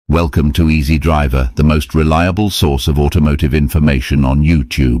Welcome to Easy Driver, the most reliable source of automotive information on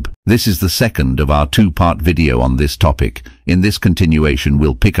YouTube. This is the second of our two-part video on this topic. In this continuation,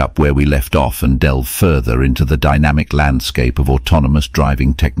 we'll pick up where we left off and delve further into the dynamic landscape of autonomous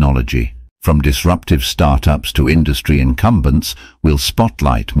driving technology. From disruptive startups to industry incumbents, we'll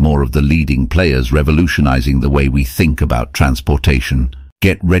spotlight more of the leading players revolutionizing the way we think about transportation.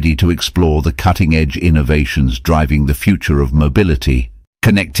 Get ready to explore the cutting-edge innovations driving the future of mobility.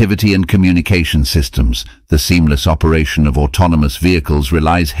 Connectivity and communication systems. The seamless operation of autonomous vehicles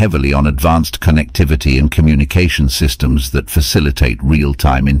relies heavily on advanced connectivity and communication systems that facilitate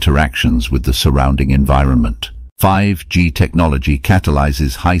real-time interactions with the surrounding environment. 5G technology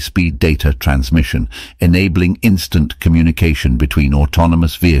catalyzes high-speed data transmission, enabling instant communication between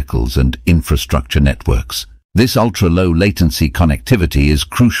autonomous vehicles and infrastructure networks. This ultra-low latency connectivity is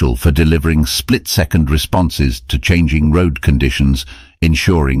crucial for delivering split-second responses to changing road conditions,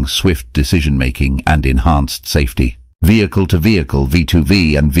 ensuring swift decision-making and enhanced safety. Vehicle-to-vehicle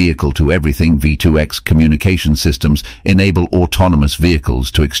 (V2V) and vehicle-to-everything (V2X) communication systems enable autonomous vehicles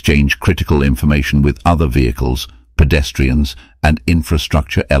to exchange critical information with other vehicles, pedestrians, and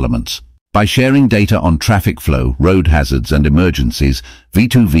infrastructure elements. By sharing data on traffic flow, road hazards, and emergencies,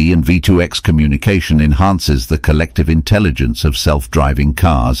 V2V and V2X communication enhances the collective intelligence of self-driving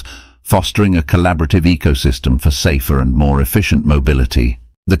cars, fostering a collaborative ecosystem for safer and more efficient mobility.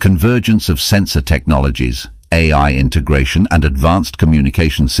 The convergence of sensor technologies, AI integration, and advanced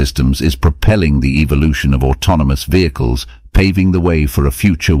communication systems is propelling the evolution of autonomous vehicles, paving the way for a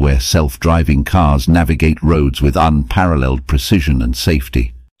future where self-driving cars navigate roads with unparalleled precision and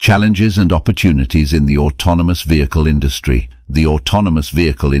safety. Challenges and opportunities in the autonomous vehicle industry. The autonomous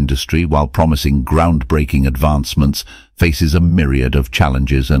vehicle industry, while promising groundbreaking advancements, faces a myriad of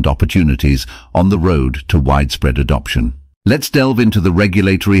challenges and opportunities on the road to widespread adoption. Let's delve into the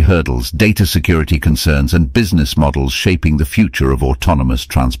regulatory hurdles, data security concerns, and business models shaping the future of autonomous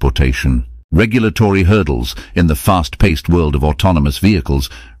transportation. Regulatory hurdles. In the fast-paced world of autonomous vehicles,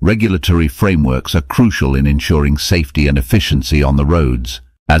 regulatory frameworks are crucial in ensuring safety and efficiency on the roads.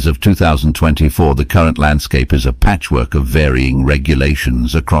 As of 2024, the current landscape is a patchwork of varying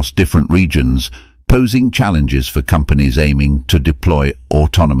regulations across different regions, posing challenges for companies aiming to deploy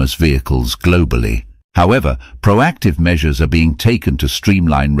autonomous vehicles globally. However, proactive measures are being taken to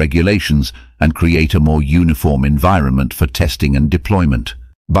streamline regulations and create a more uniform environment for testing and deployment.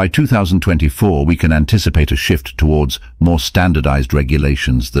 By 2024, we can anticipate a shift towards more standardized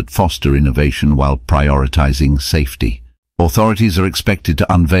regulations that foster innovation while prioritizing safety. Authorities are expected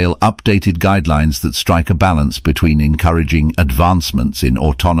to unveil updated guidelines that strike a balance between encouraging advancements in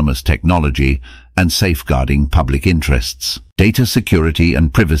autonomous technology and safeguarding public interests. Data security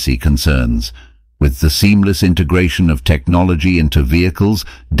and privacy concerns. With the seamless integration of technology into vehicles,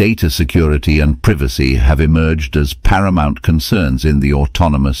 data security and privacy have emerged as paramount concerns in the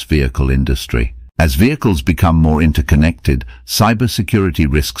autonomous vehicle industry. As vehicles become more interconnected,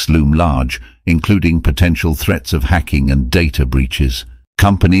 cybersecurity risks loom large, including potential threats of hacking and data breaches.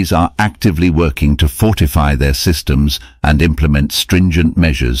 Companies are actively working to fortify their systems and implement stringent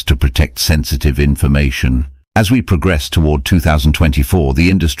measures to protect sensitive information. As we progress toward 2024,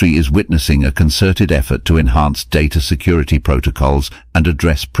 the industry is witnessing a concerted effort to enhance data security protocols and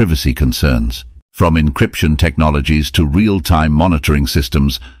address privacy concerns. From encryption technologies to real-time monitoring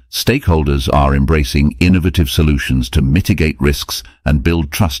systems, stakeholders are embracing innovative solutions to mitigate risks and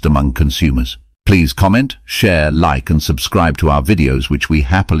build trust among consumers. Please comment, share, like, and subscribe to our videos, which we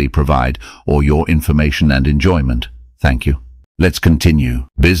happily provide for your information and enjoyment. Thank you. Let's continue.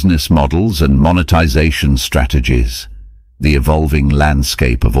 Business models and monetization strategies. The evolving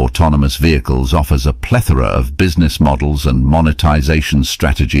landscape of autonomous vehicles offers a plethora of business models and monetization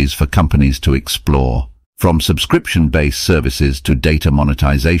strategies for companies to explore. From subscription-based services to data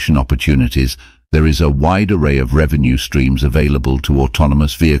monetization opportunities, there is a wide array of revenue streams available to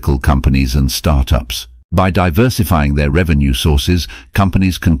autonomous vehicle companies and startups. By diversifying their revenue sources,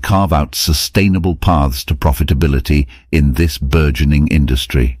 companies can carve out sustainable paths to profitability in this burgeoning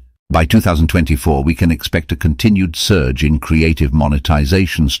industry. By 2024, we can expect a continued surge in creative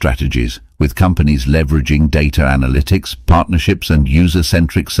monetization strategies, with companies leveraging data analytics, partnerships, and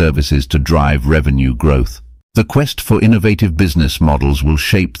user-centric services to drive revenue growth. The quest for innovative business models will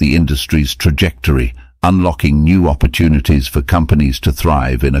shape the industry's trajectory, unlocking new opportunities for companies to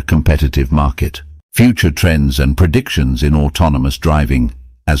thrive in a competitive market. Future trends and predictions in autonomous driving.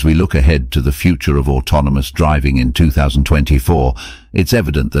 As we look ahead to the future of autonomous driving in 2024, it's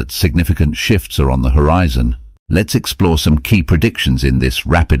evident that significant shifts are on the horizon. Let's explore some key predictions in this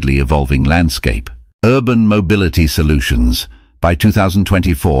rapidly evolving landscape. Urban mobility solutions. By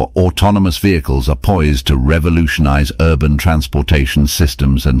 2024, autonomous vehicles are poised to revolutionize urban transportation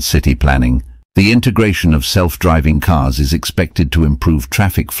systems and city planning. The integration of self-driving cars is expected to improve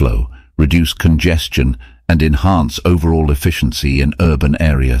traffic flow, reduce congestion, and enhance overall efficiency in urban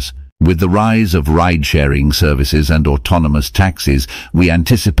areas. With the rise of ride-sharing services and autonomous taxis, we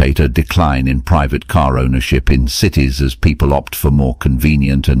anticipate a decline in private car ownership in cities as people opt for more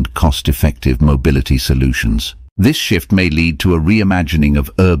convenient and cost-effective mobility solutions. This shift may lead to a reimagining of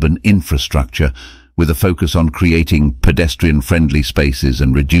urban infrastructure, with a focus on creating pedestrian-friendly spaces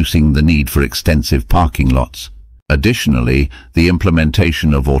and reducing the need for extensive parking lots. Additionally, the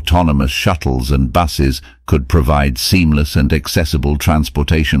implementation of autonomous shuttles and buses could provide seamless and accessible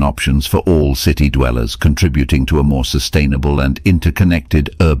transportation options for all city dwellers, contributing to a more sustainable and interconnected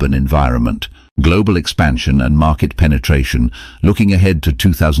urban environment. Global expansion and market penetration. Looking ahead to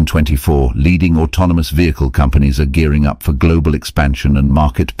 2024, leading autonomous vehicle companies are gearing up for global expansion and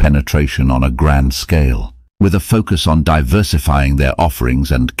market penetration on a grand scale. With a focus on diversifying their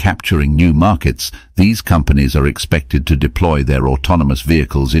offerings and capturing new markets, these companies are expected to deploy their autonomous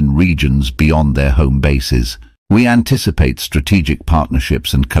vehicles in regions beyond their home bases. We anticipate strategic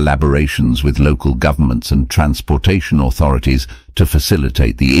partnerships and collaborations with local governments and transportation authorities to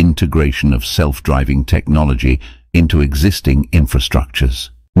facilitate the integration of self-driving technology into existing infrastructures.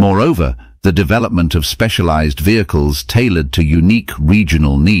 Moreover, the development of specialized vehicles tailored to unique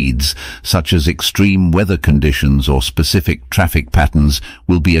regional needs, such as extreme weather conditions or specific traffic patterns,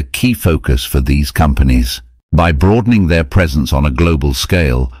 will be a key focus for these companies. By broadening their presence on a global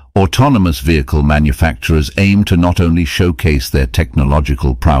scale, autonomous vehicle manufacturers aim to not only showcase their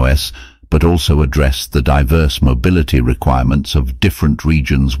technological prowess, but also address the diverse mobility requirements of different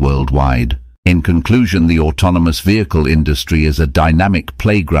regions worldwide. In conclusion, the autonomous vehicle industry is a dynamic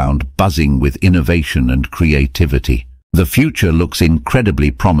playground buzzing with innovation and creativity. The future looks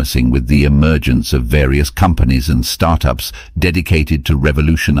incredibly promising with the emergence of various companies and startups dedicated to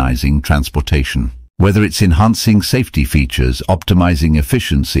revolutionizing transportation. Whether it's enhancing safety features, optimizing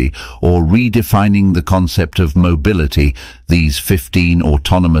efficiency, or redefining the concept of mobility, these 15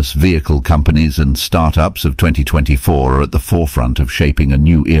 autonomous vehicle companies and startups of 2024 are at the forefront of shaping a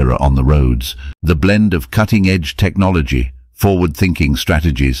new era on the roads. The blend of cutting-edge technology, forward-thinking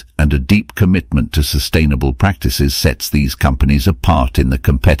strategies, and a deep commitment to sustainable practices sets these companies apart in the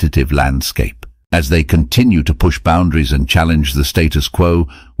competitive landscape. As they continue to push boundaries and challenge the status quo,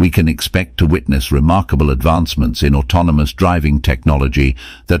 we can expect to witness remarkable advancements in autonomous driving technology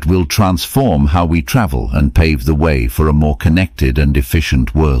that will transform how we travel and pave the way for a more connected and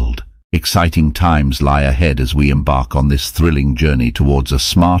efficient world. Exciting times lie ahead as we embark on this thrilling journey towards a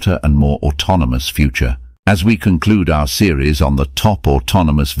smarter and more autonomous future. As we conclude our series on the top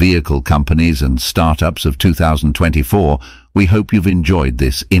autonomous vehicle companies and startups of 2024, we hope you've enjoyed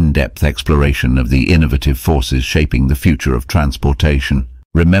this in-depth exploration of the innovative forces shaping the future of transportation.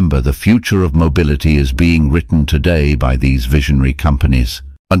 Remember, the future of mobility is being written today by these visionary companies.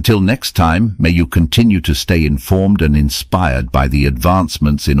 Until next time, may you continue to stay informed and inspired by the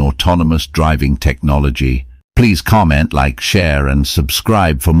advancements in autonomous driving technology. Please comment, like, share, and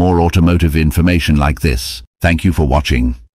subscribe for more automotive information like this. Thank you for watching.